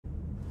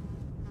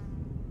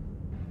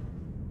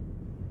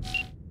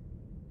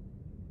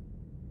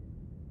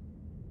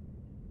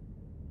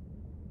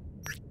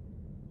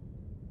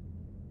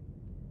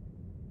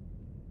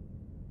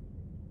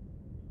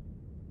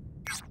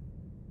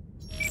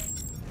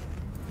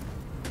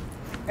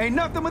Ain't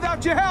nothing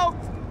without your help.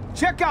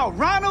 Check out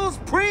Ronald's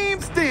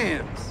Preem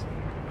Stems.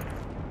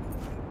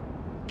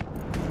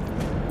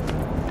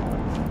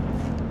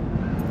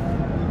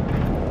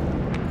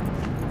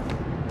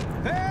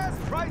 Best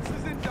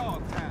prices in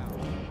Dogtown.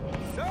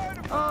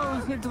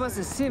 Oh, it was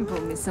a simple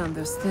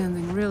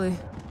misunderstanding, really.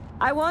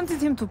 I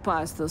wanted him to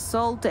pass the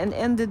salt and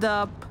ended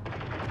up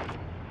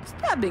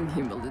stabbing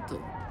him a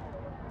little.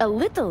 A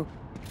little?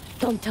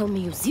 Don't tell me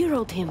you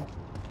zeroed him.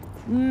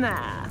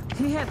 Nah,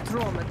 he had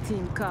trauma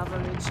team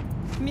coverage,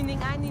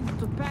 meaning I needed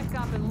to pack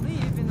up and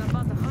leave in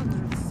about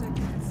 100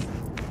 seconds.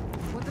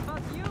 What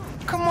about you?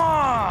 Come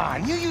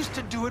on! You used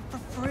to do it for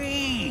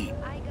free!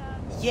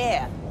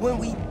 Yeah, when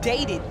we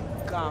dated,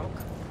 Gunk.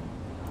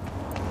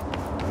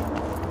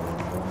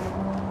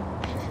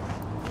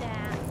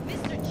 Nah,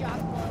 Mr.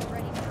 Jockball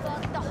already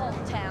fucked the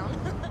whole town.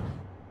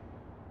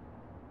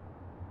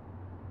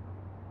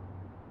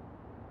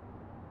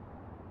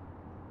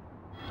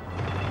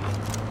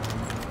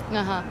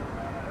 Uh-huh.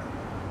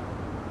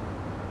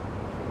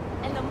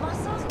 And the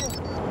muscles?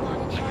 What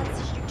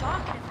enhances you're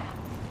talking about?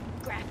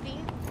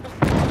 Graphene?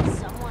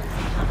 Someone's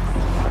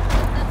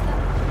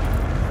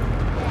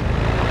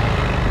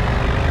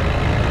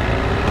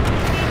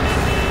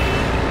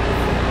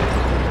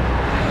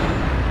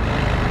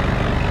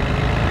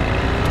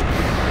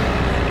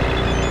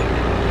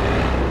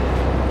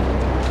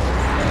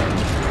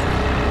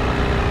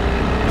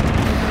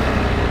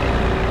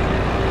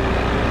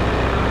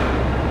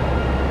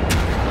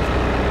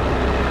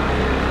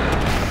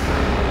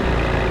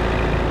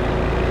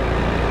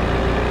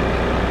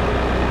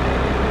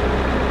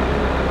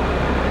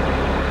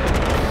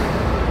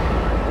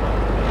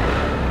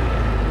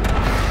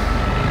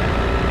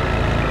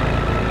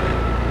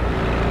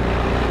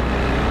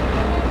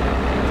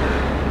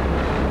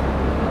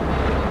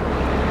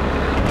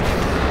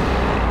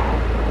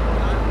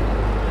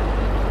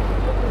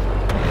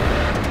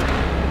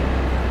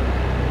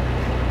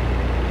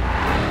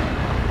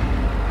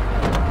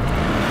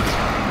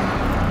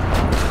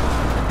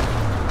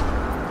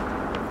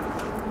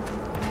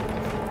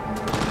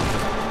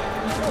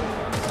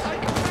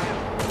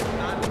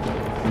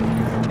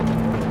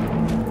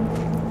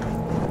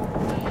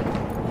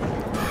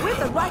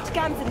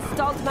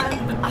installed, man.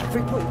 A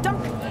 3-point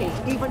dunk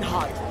ain't even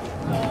hard.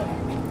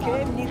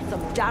 Game needs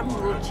some damn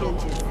rule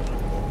changes.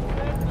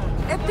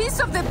 A piece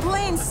of the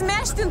plane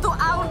smashed into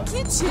our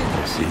kitchen.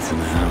 Seats in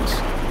the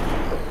house.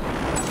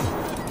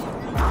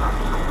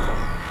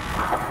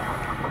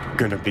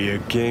 Gonna be a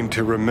game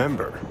to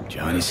remember.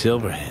 Johnny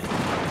Silverhand.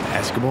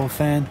 Basketball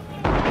fan?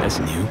 That's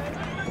new.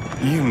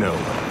 You know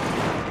it.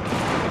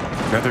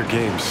 Another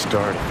game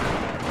started.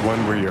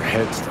 One where your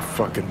head's the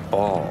fucking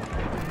ball.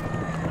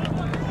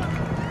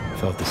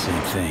 Felt the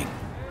same thing.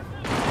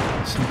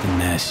 Something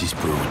nasty's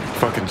brewing.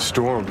 Fucking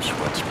storm's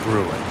what's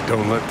brewing.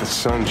 Don't let the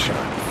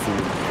sunshine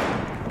fool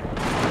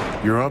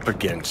you. You're up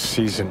against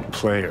seasoned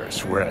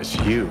players, whereas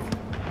you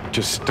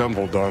just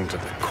stumbled onto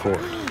the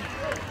court.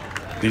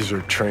 These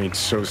are trained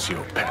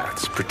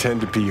sociopaths.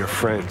 Pretend to be your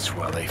friends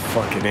while they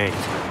fucking ain't.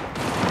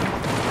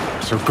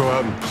 So go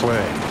out and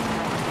play.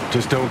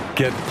 Just don't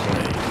get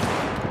played.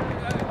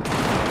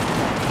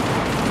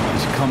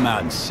 Just come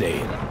out and say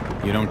it.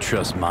 You don't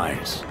trust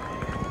Myers.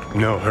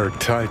 No, her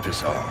type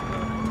is all.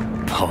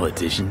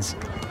 Politicians?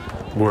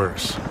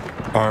 Worse.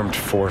 Armed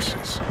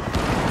forces.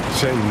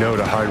 Saying no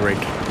to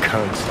high-ranking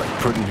cunts like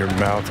putting your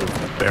mouth over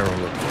the barrel of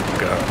your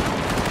gun.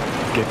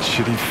 Get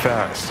shitty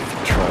fast if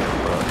you try to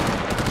run.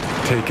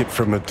 Take it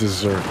from a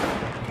deserter.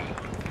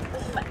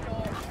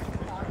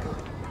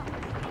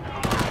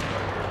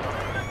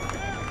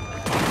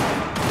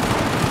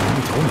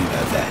 Who told me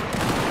about that?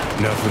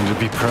 Nothing to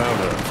be proud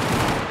of.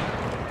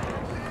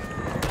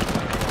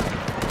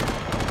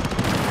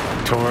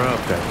 Tore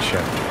out that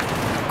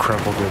chapter,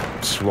 crumpled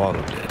it,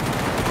 swallowed it.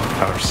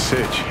 Our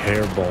sitch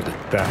hairballed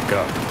it back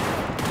up.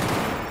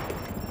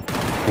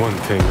 One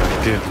thing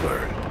I did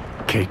learn,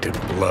 caked in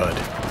blood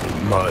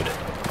and mud.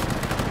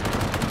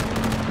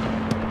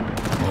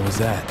 What was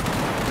that?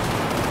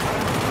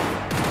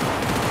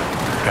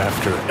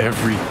 After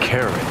every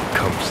carrot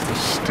comes the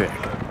stick.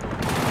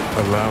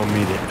 Allow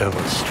me to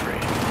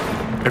illustrate.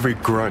 Every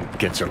grunt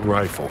gets a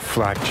rifle,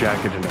 flak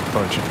jacket, and a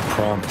bunch of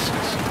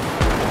promises.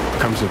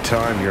 Comes a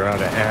time you're out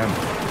of ammo,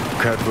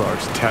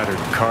 Kevlar's tattered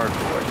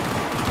cardboard,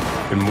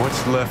 and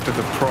what's left of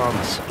the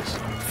promises?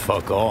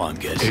 Fuck all, I'm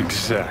guessing.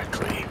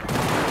 Exactly.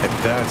 And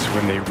that's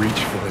when they reach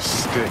for the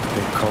stick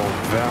they call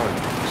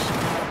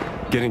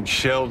values. Getting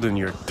shelled in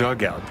your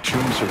dugout,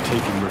 chums are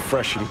taking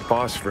refreshing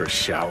phosphorus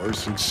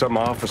showers, and some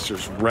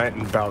officers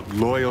ranting about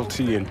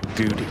loyalty and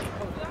duty.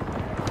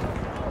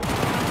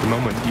 The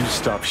moment you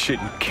stop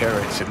shitting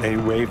carrots and they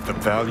wave the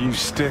value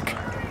stick,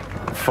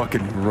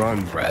 fucking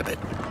run, rabbit.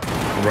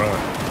 Run.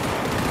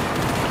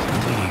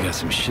 Sounds like you got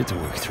some shit to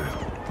work through.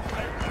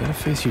 Gotta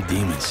face your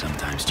demons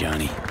sometimes,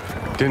 Johnny.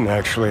 Didn't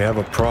actually have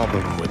a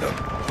problem with them.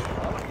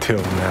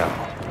 Till now.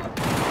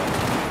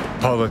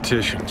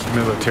 Politicians,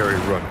 military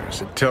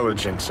runners,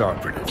 intelligence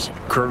operatives,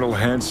 Colonel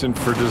Hansen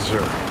for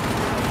dessert.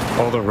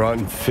 All the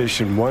rotten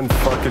fish in one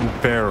fucking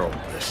barrel,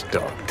 this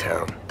dog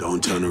town.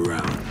 Don't turn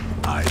around.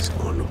 Eyes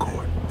on the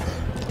court.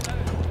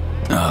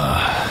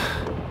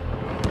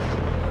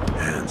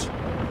 Hands,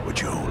 what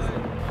you holding?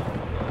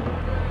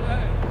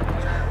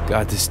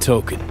 Got this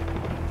token.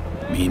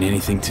 Mean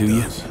anything to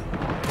you?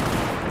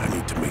 I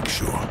need to make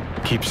sure.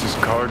 Keeps his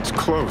cards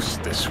close,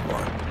 this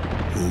one.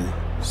 Who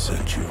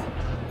sent you?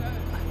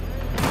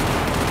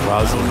 Rosalind.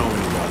 I don't know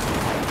any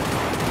Rosalind.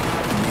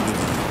 Neither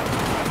do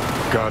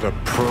you. Got a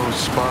pro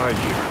spy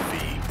here,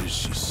 V. Is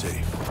she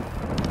safe?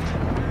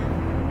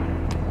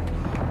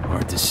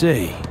 Hard to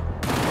say.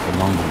 How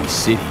long will we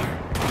sit here?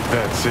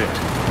 That's it.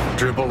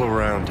 Dribble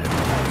around him. You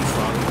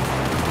follow?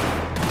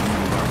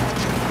 Leave around the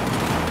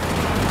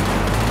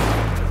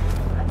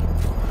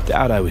check.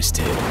 Doubt I was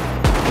tailed.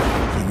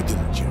 Figured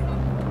didn't check.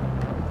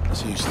 I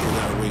see you still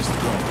got a ways to go.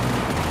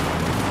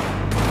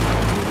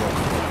 You're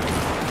welcome up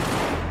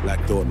again.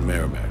 Black Thornton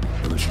Merrimack,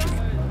 on the street.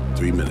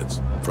 3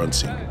 minutes. Front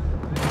seat.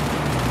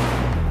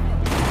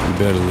 We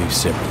better leave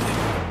separately.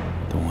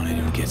 Don't want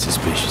anyone to get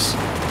suspicious.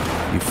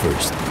 You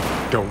first.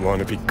 Don't want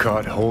to be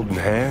caught holding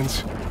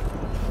hands?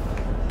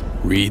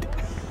 Reed.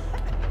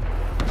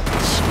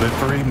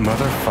 Slippery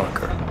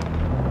motherfucker.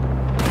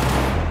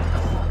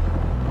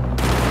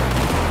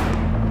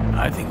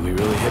 I think we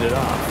really hit it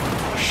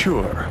off.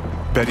 Sure.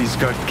 Bet he's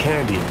got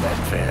candy in that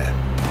van.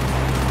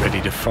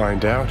 Ready to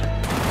find out?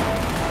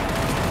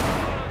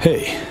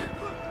 Hey,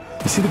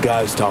 you see the guy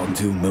I was talking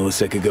to a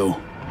millisecond ago?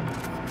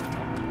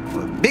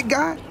 Big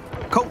guy?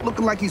 Coat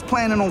looking like he's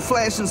planning on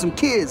flashing some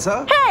kids,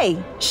 huh?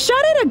 Hey, shut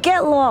it or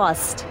get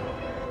lost.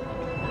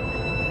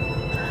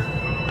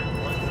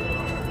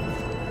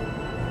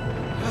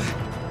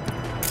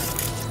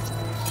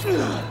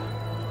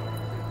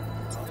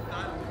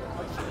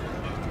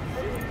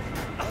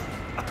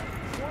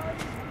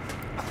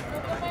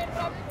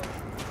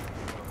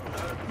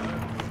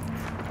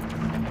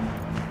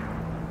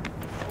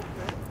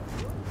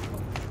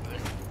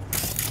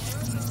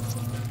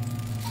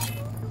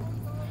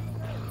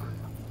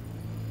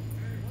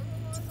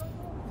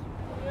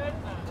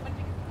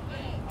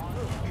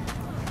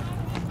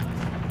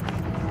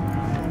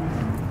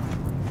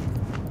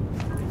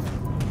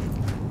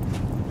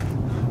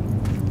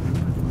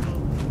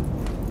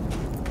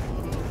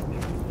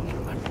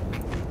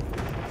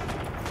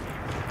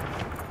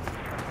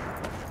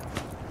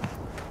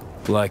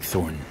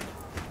 Blackthorn.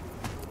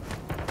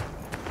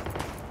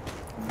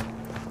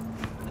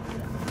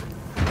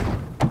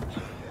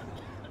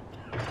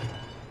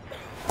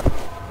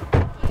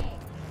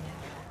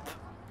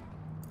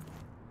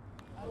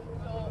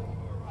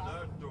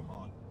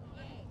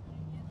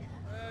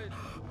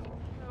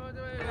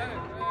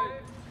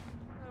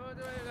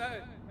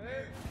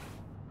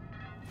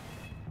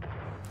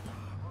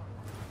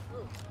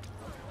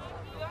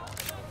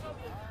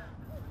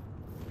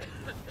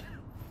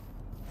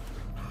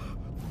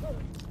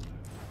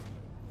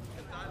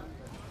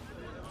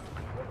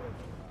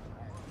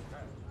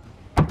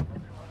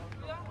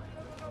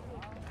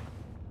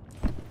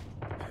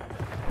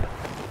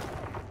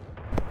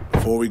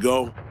 Before we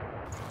go,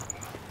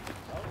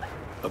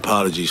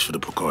 apologies for the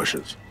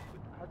precautions.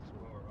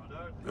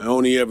 I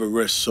only ever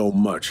risk so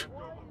much.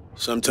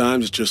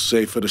 Sometimes it's just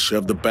safer to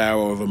shove the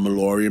barrel of a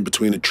Malorian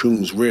between a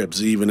Troon's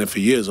ribs, even if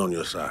he is on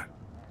your side.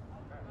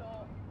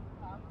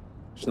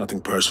 It's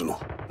nothing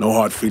personal. No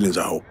hard feelings,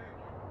 I hope.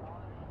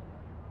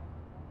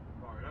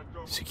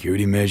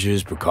 Security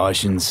measures,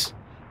 precautions.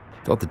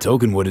 Thought the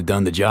token would have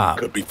done the job.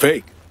 Could be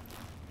fake.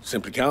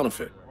 Simply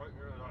counterfeit.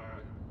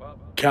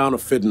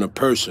 Counterfeiting a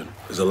person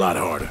is a lot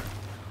harder.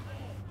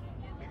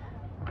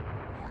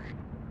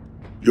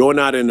 You're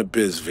not in the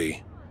biz,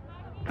 V.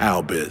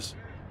 Our biz.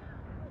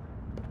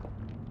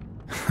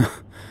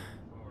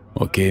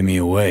 What gave me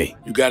away?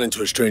 You got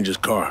into a stranger's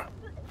car.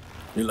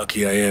 You're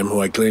lucky I am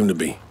who I claim to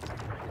be.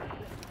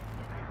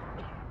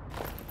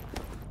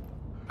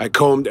 I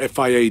combed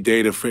FIA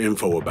data for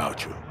info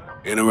about you.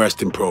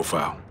 Interesting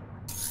profile.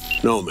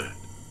 Nomad.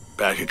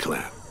 Back at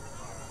clan.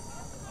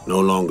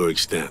 No longer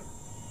extant.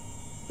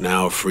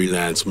 Now a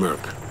freelance merc.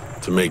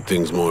 To make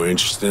things more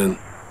interesting,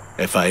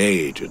 FIA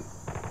agent.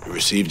 You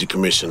received your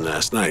commission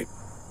last night.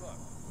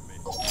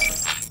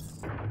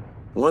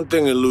 One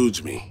thing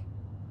eludes me.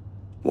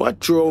 What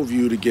drove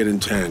you to get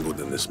entangled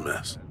in this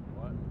mess?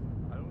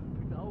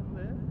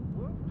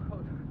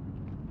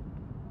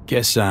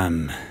 Guess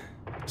I'm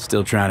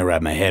still trying to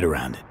wrap my head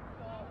around it.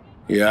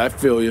 Yeah, I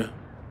feel you.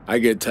 I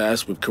get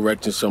tasked with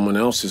correcting someone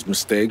else's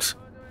mistakes.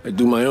 I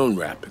do my own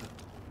rapping.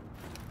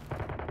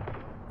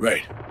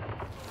 Right.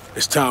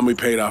 It's time we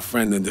paid our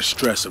friend in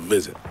distress a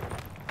visit.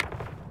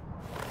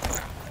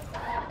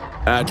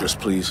 Address,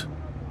 please.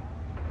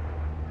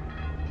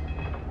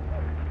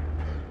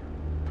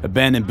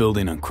 Abandoned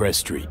building on Crest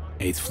Street,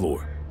 8th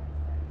floor.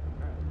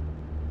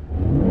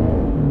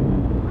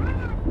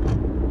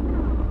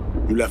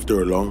 You left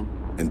her alone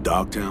in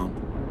Dogtown?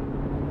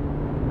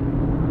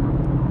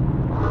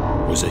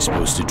 Was I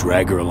supposed to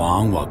drag her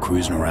along while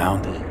cruising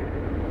around?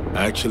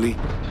 Actually?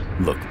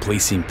 Look, the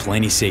place seemed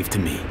plenty safe to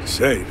me.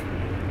 Safe?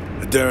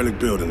 A derelict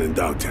building in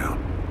Dogtown.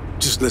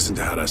 Just listen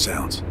to how that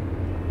sounds.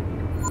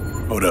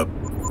 Hold up.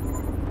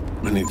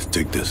 I need to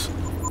take this.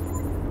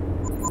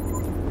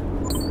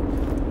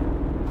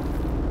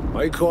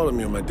 Why you calling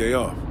me on my day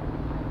off?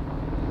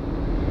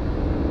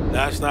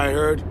 Last I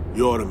heard,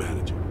 you're the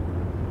manager.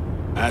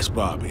 Ask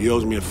Bob. He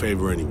owes me a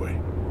favor anyway.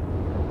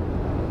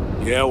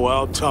 Yeah,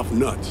 well, tough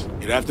nuts.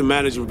 You'd have to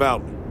manage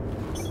without me.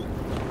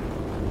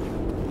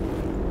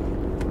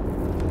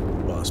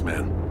 Boss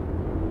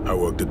man, I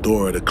work the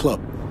door at a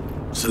club.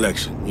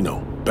 Selection, you know,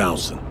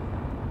 bouncing.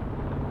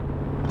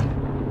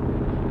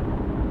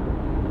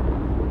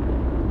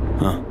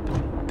 Huh.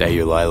 That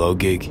your Lilo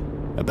gig?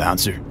 A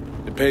bouncer?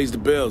 It pays the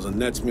bills and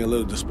nets me a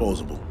little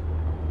disposable.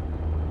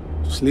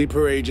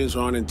 Sleeper agents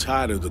aren't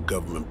entitled to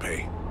government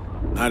pay.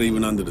 Not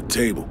even under the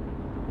table.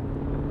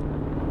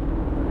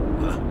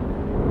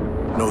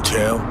 No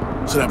jail?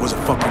 So that was a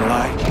fucking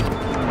lie?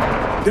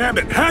 Damn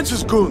it,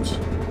 Hans's goons!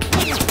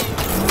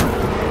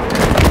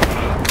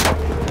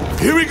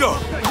 Here we go!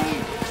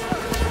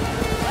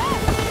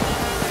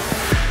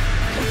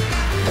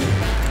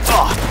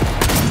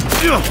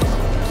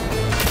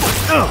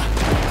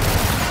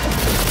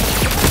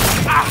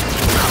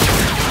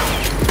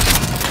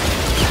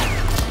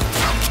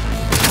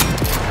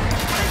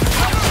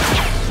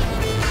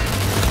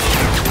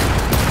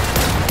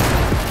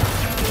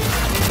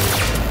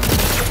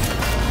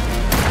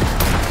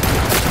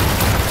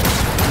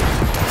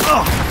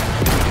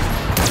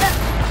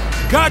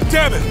 God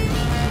damn it!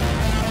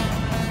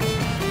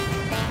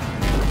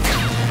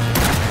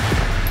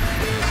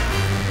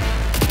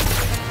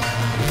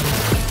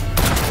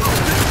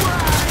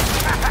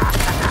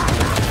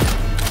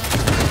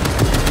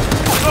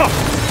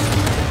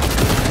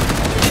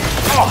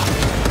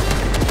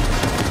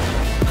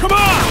 Come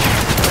on!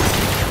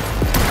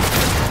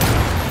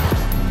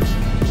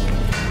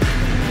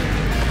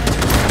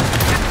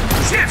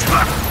 Shit!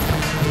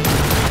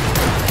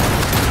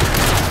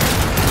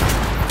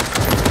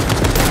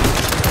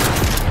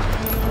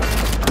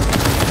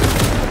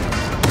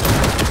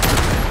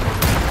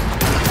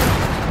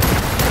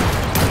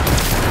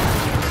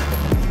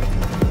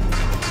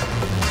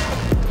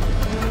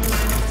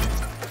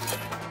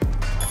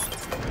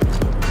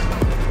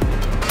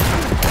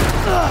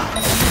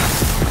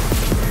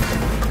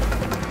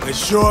 I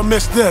sure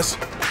missed this.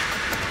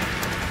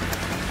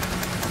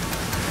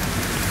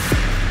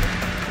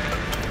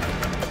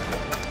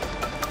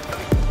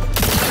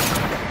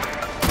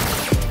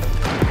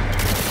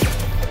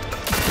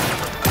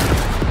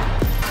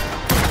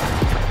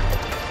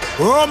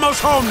 We're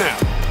almost home now.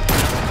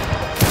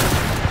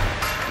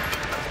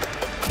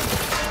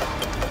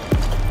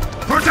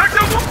 Protect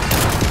them!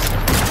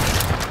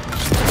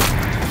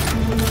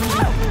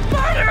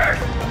 Murder!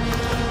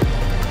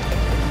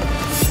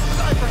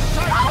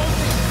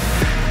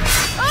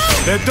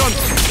 They're done.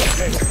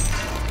 Okay.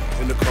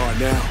 In the car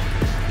now.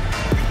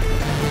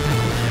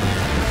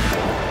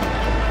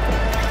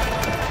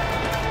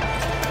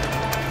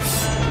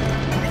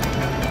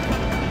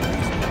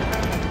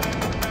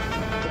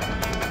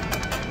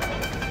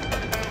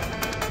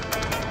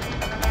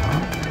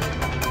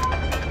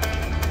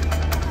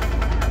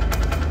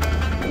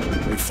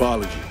 They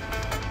followed you.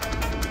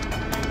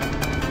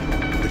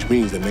 Which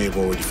means they may have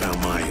already found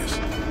Myers.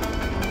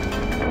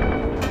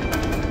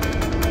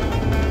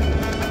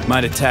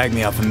 Might have tagged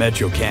me off a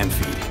Metro cam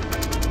feed.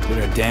 Did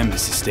our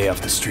damnedest to stay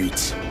off the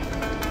streets.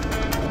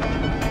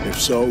 If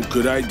so,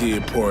 good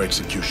idea, poor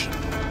execution.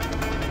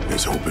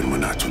 Here's hoping we're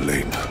not too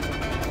late.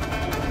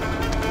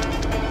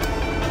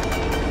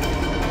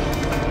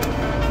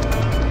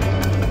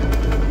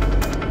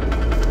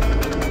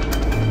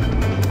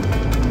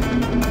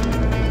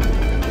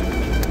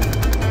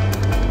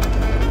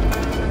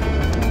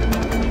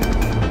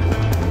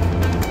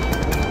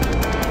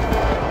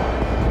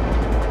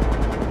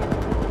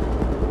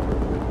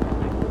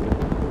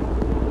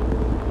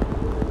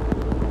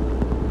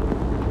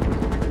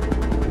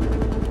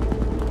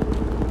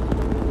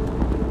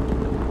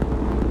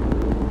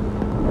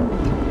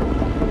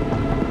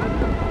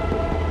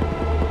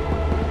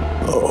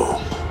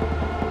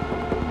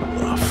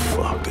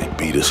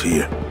 Us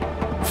here.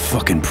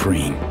 Fucking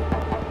preem.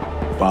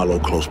 Follow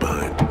close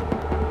behind.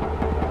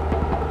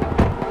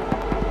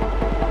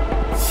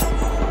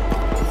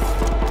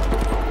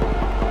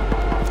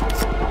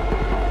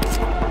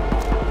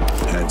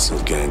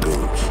 Hanson's gang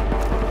goons.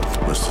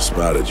 Must have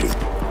spotted you.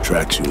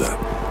 Tracks you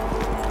left.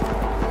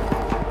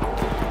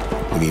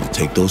 We need to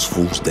take those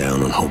fools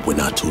down and hope we're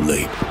not too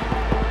late.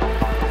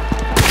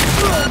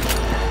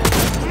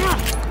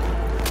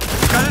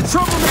 Got a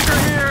troublemaker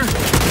here!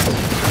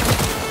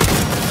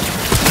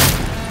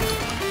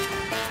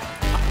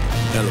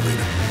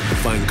 Elevator.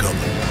 Find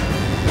cover.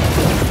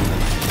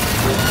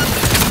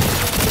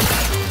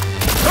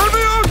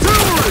 Heavy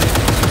artillery!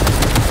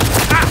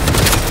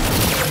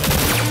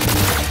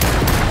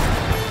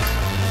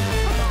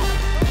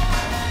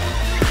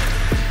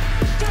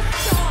 Just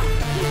stop!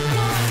 He's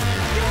gone!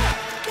 You're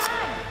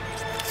done!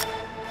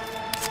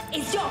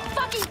 It's your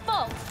fucking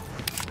fault!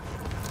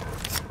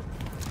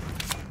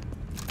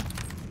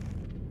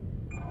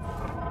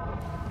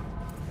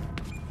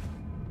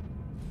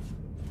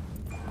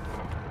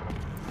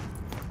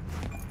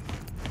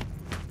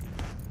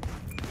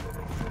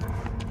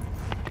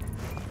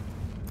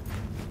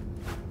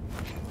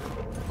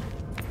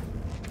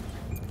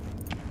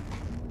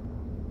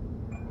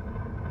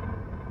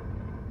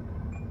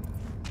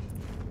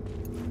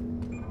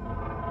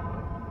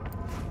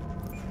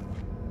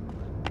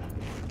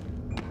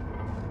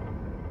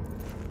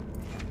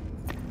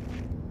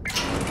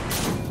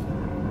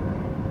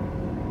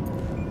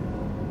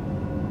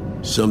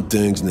 Some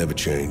things never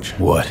change.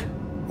 What?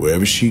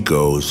 Wherever she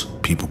goes,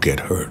 people get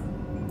hurt.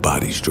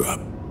 Bodies drop.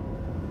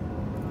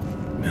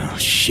 Oh,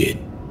 shit.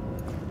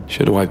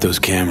 Should've wiped those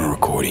camera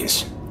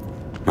recordings.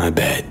 My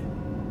bad.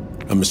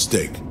 A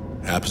mistake.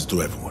 Happens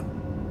to everyone.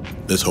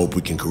 Let's hope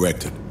we can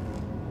correct it.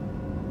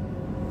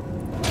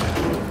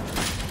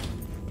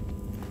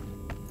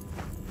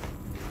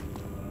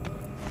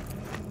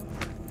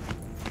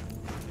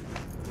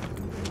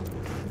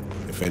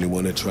 If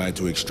anyone had tried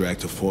to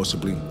extract her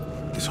forcibly,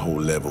 this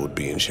whole level would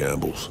be in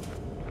shambles.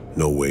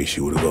 No way she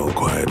would have gone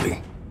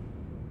quietly.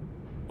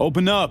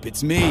 Open up,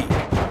 it's me.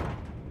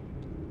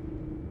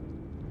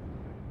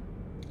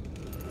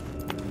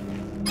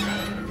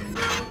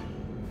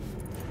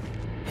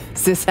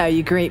 Is this how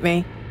you greet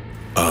me?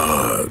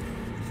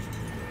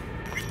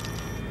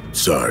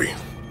 Sorry.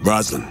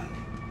 Rosalind,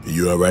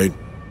 you alright?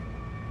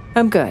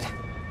 I'm good.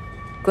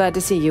 Glad to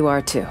see you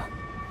are too.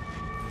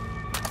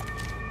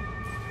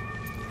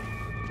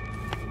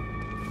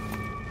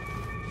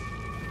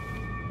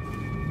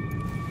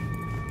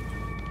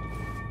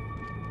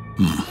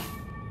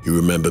 You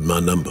remembered my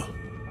number.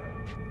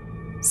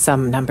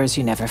 Some numbers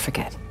you never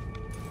forget.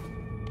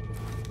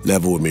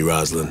 Level with me,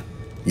 Rosalind.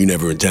 You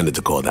never intended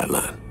to call that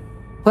line.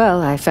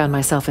 Well, I found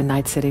myself in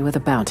Night City with a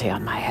bounty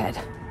on my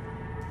head.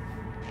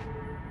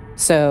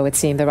 So it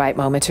seemed the right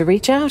moment to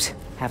reach out,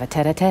 have a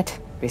tete-a-tete,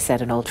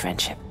 reset an old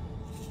friendship.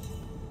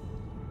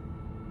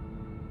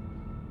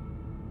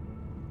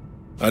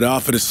 I'd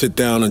offer to sit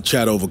down and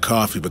chat over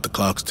coffee, but the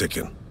clock's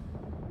ticking.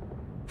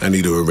 I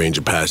need to arrange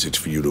a passage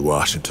for you to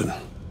Washington.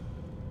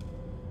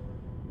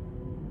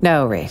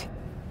 No, Reed.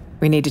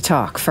 We need to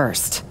talk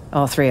first,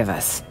 all three of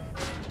us.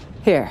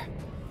 Here.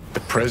 The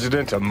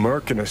president, a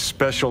merc, and a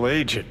special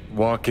agent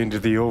walk into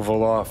the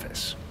Oval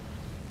Office.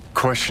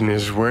 Question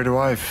is, where do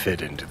I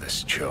fit into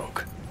this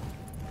joke?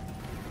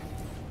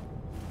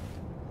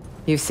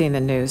 You've seen the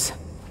news.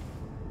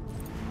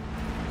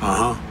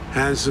 Uh-huh.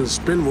 Hansen's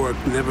spin work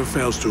never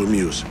fails to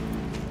amuse.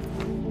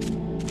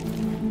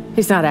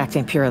 He's not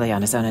acting purely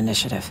on his own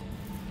initiative.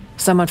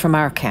 Someone from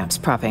our camp's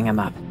propping him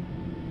up.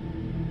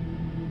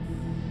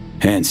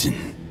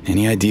 Hansen,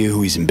 any idea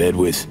who he's in bed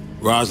with?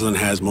 Rosalind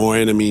has more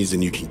enemies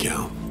than you can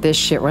count. This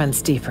shit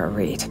runs deeper,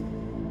 Reed.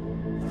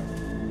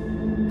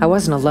 I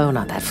wasn't alone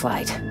on that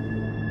flight.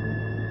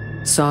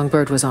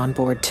 Songbird was on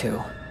board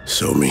too.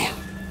 So me.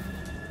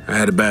 I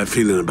had a bad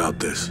feeling about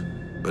this.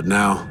 But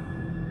now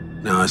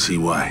I see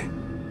why.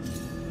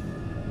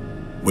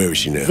 Where is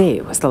she now?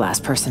 V was the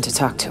last person to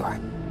talk to her.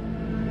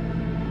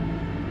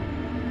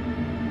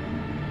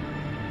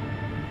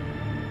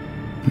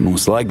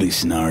 Most likely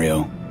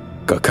scenario.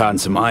 Got caught in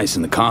some ice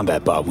in the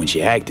combat bot when she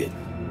hacked it.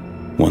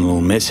 One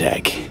little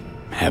mishack.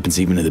 Happens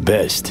even to the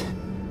best.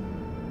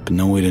 But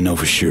no way to know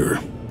for sure.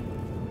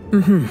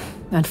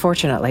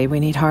 Unfortunately, we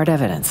need hard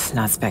evidence,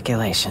 not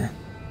speculation.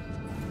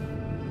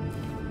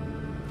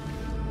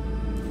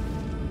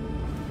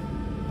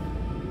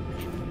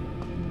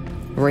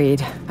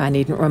 Reed, I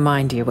needn't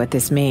remind you what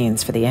this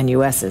means for the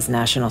NUS's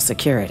national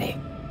security.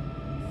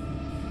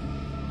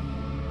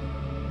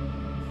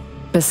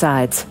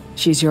 Besides,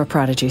 she's your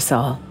prodigy,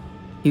 Saul.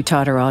 You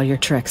taught her all your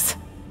tricks.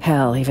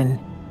 Hell, even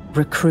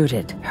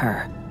recruited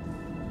her.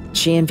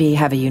 She and V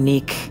have a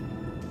unique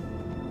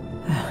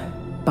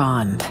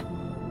bond.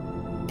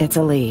 It's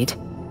a lead.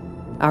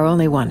 Our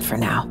only one for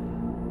now.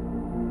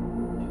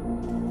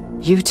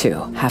 You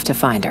two have to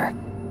find her.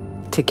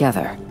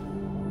 Together.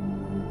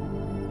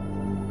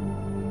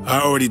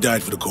 I already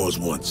died for the cause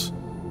once.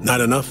 Not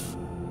enough?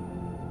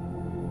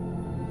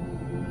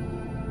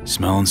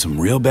 Smelling some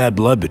real bad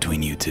blood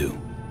between you two.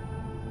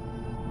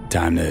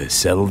 Time to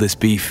settle this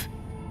beef?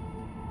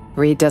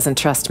 Reed doesn't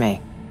trust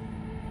me.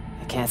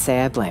 I can't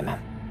say I blame him.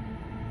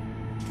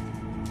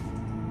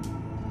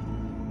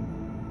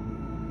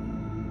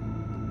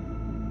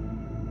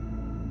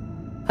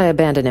 I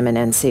abandoned him in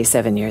NC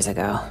 7 years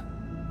ago.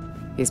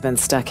 He's been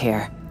stuck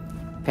here.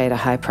 Paid a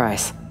high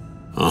price.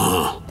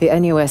 The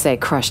NUSA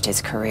crushed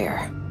his career,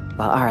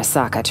 while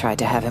Arasaka tried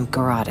to have him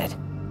garroted.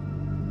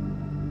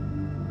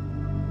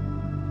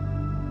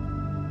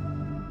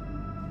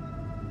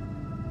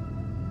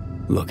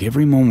 Look,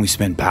 every moment we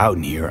spend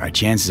pouting here, our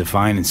chances of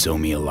finding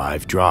Somi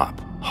alive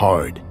drop.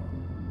 Hard.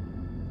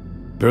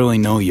 Barely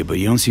know you, but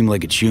you don't seem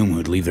like a chum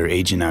who'd leave their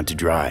agent out to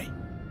dry.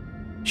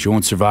 She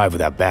won't survive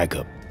without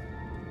backup.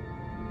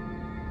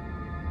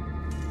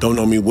 Don't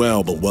know me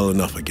well, but well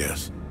enough, I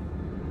guess.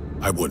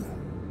 I wouldn't.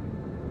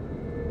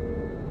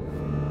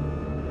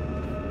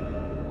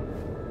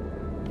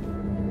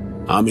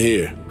 I'm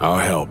here. I'll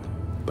help.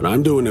 But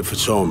I'm doing it for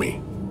Somi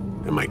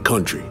and my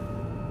country.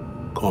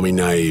 Call me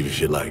naive if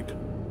you like.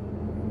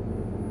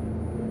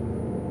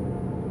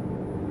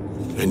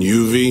 And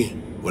you, V,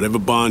 whatever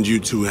bond you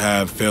two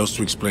have fails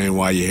to explain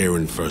why you're here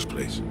in the first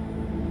place.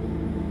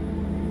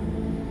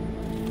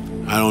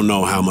 I don't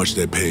know how much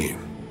they're paying,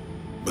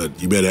 but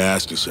you better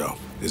ask yourself,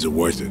 is it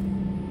worth it?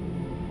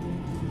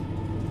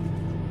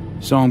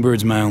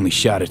 Songbird's my only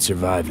shot at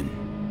surviving.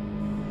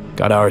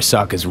 Got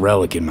Arasaka's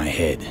relic in my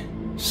head.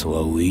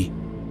 Slowly,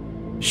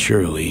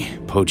 surely,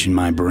 poaching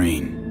my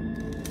brain.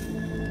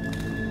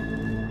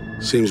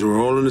 Seems we're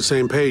all on the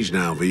same page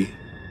now, V.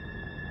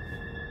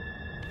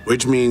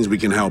 Which means we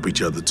can help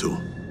each other, too.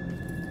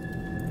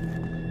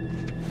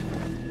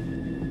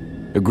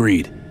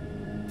 Agreed.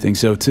 Think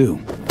so, too.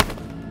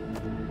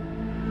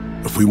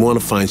 If we want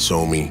to find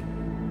Somi,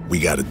 we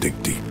gotta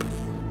dig deep.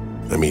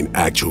 I mean,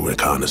 actual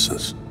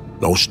reconnaissance.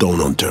 No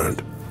stone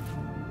unturned.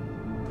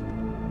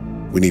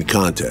 We need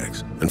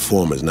contacts,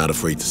 informers not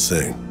afraid to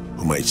sing,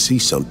 who might see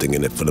something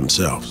in it for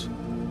themselves.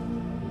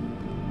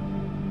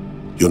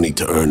 You'll need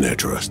to earn their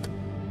trust.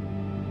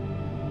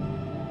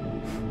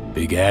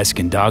 Big ask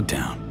in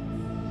Dogtown.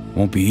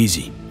 Won't be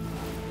easy.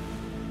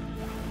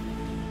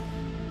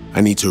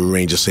 I need to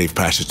arrange a safe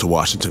passage to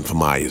Washington for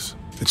Myers.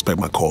 Expect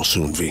my call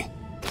soon, V.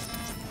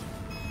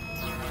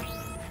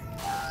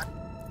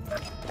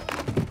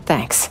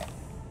 Thanks.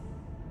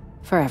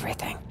 For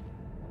everything.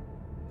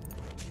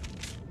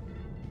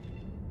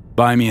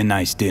 Buy me a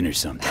nice dinner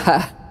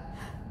sometime.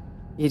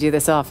 You do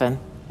this often?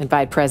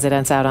 Invite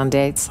presidents out on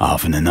dates?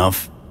 Often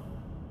enough.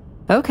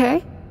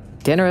 Okay.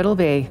 Dinner it'll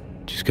be.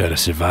 Just gotta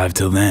survive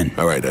till then.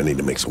 All right, I need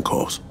to make some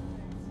calls.